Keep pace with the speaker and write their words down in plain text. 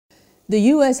The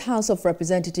U.S. House of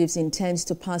Representatives intends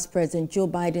to pass President Joe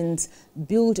Biden's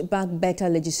Build Back Better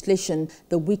legislation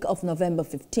the week of November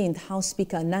 15th, House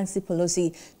Speaker Nancy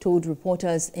Pelosi told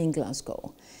reporters in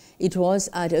Glasgow. It was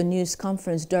at a news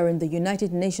conference during the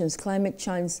United Nations Climate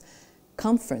Change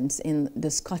Conference in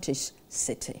the Scottish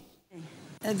city.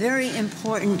 A very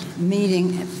important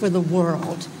meeting for the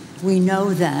world. We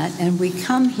know that, and we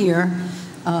come here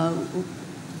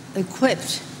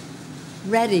equipped,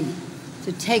 ready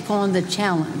to take on the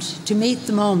challenge, to meet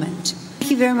the moment.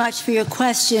 Thank you very much for your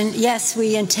question. Yes,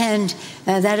 we intend,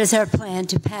 that is our plan,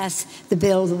 to pass the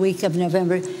bill the week of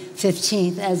November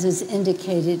 15th, as is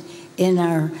indicated in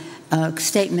our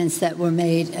statements that were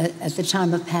made at the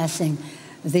time of passing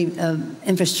the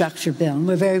infrastructure bill. And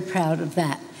we're very proud of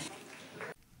that.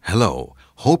 Hello,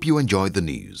 hope you enjoyed the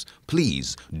news.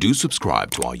 Please do subscribe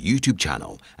to our YouTube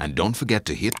channel and don't forget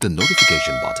to hit the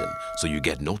notification button so you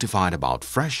get notified about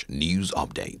fresh news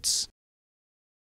updates.